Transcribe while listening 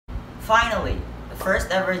finally, the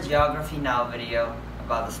first ever Geography Now video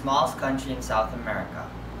about the smallest country in South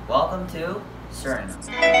America. Welcome to Suriname.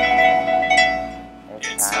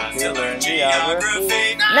 It's time to learn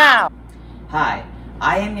geography now! Hi,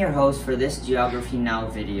 I am your host for this Geography Now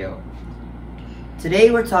video.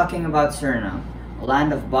 Today we're talking about Suriname, a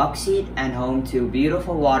land of bauxite and home to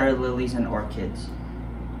beautiful water lilies and orchids.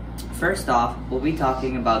 First off, we'll be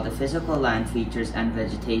talking about the physical land features and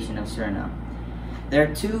vegetation of Suriname. There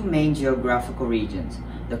are two main geographical regions,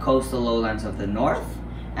 the coastal lowlands of the north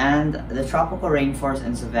and the tropical rainforest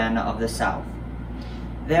and savanna of the south.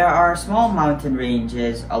 There are small mountain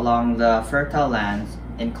ranges along the fertile lands,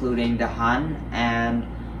 including the Han and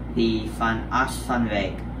the Van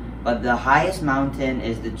Asvanwijk, but the highest mountain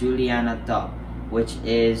is the Juliana Top, which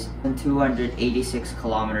is 286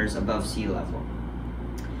 kilometers above sea level.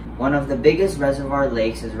 One of the biggest reservoir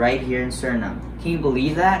lakes is right here in Suriname. Can you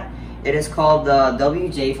believe that? It is called the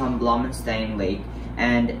W.J. van Blommestein Lake,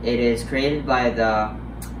 and it is created by the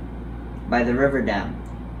river dam.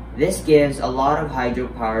 This gives a lot of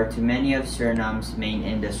hydropower to many of Suriname's main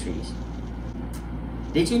industries.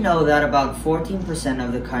 Did you know that about 14%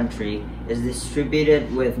 of the country is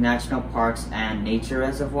distributed with national parks and nature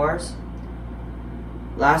reservoirs?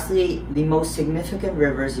 Lastly, the most significant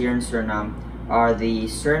rivers here in Suriname are the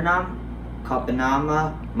Suriname,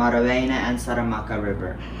 Copanama, Marawena, and Saramacca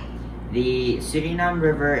River. The Suriname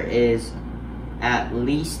River is at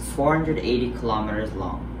least 480 kilometers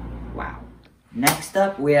long. Wow. Next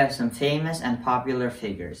up, we have some famous and popular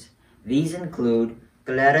figures. These include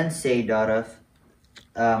Clarence Seedorf,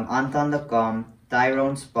 Anton de Kom,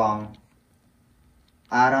 Tyrone Spong,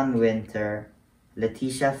 Aaron Winter,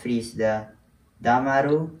 Letitia Friesde,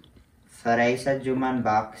 Damaru, Faresa Juman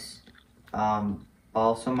Bax,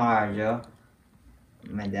 Paul Somarjo,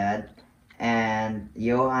 my dad, and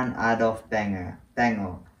Johan Adolf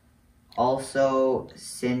Pengel. Also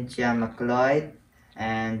Cynthia McLeod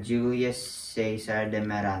and Julius Caesar de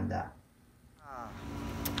Miranda.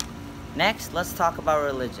 Next, let's talk about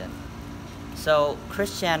religion. So,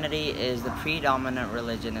 Christianity is the predominant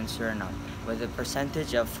religion in Suriname with a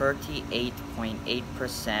percentage of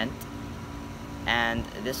 38.8%, and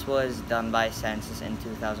this was done by census in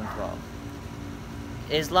 2012.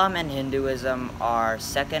 Islam and Hinduism are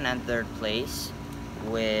second and third place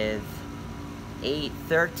with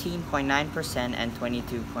 13.9% and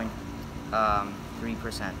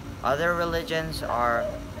 22.3%. Other religions are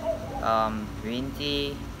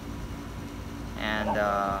Rinti and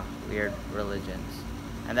weird religions,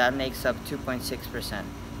 and that makes up 2.6%.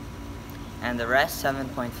 And the rest,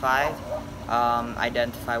 7.5%,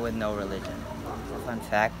 identify with no religion. Fun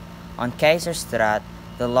fact, on Keizerstraat,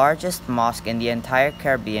 the largest mosque in the entire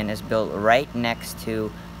Caribbean is built right next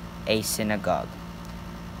to a synagogue.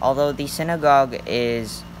 Although the synagogue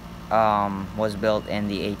was built in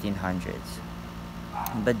the 1800s.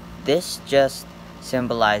 But this just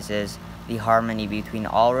symbolizes the harmony between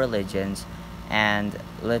all religions and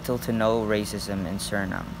little to no racism in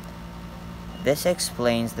Suriname. This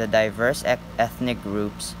explains the diverse ethnic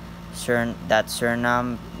groups that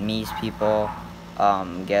Surinamese people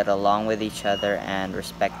get along with each other and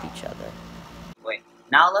respect each other. Wait,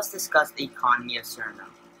 now let's discuss the economy of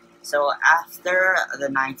Suriname. So after the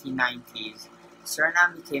 1990s,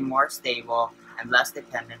 Suriname became more stable and less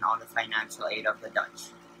dependent on the financial aid of the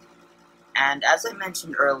Dutch. And as I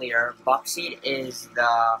mentioned earlier, bauxite is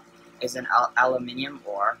an aluminium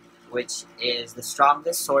ore, which is the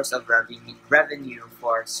strongest source of revenue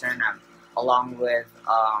for Suriname, along with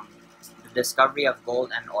the discovery of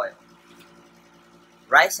gold and oil.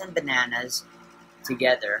 Rice and bananas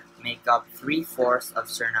together make up 3/4 of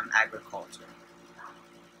Suriname agriculture.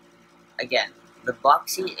 Again, the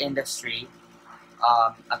bauxite industry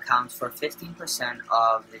accounts for 15%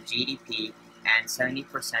 of the GDP and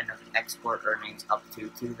 70% of export earnings up to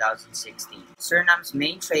 2016. Suriname's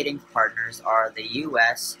main trading partners are the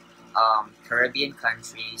US, Caribbean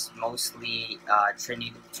countries, mostly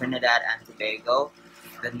Trinidad and Tobago,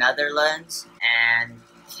 the Netherlands, and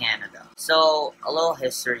Canada. So, a little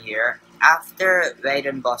history here. After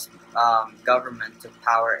Weidenbos government took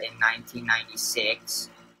power in 1996,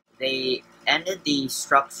 they ended the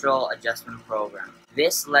Structural Adjustment Program.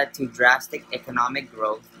 This led to drastic economic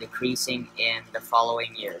growth decreasing in the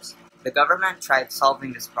following years. The government tried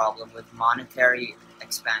solving this problem with monetary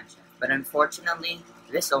expansion, but unfortunately,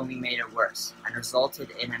 this only made it worse and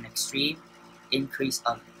resulted in an extreme increase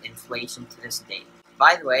of inflation to this day.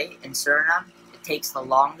 By the way, in Suriname, it takes the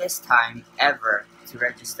longest time ever to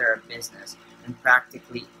register a business than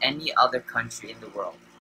practically any other country in the world.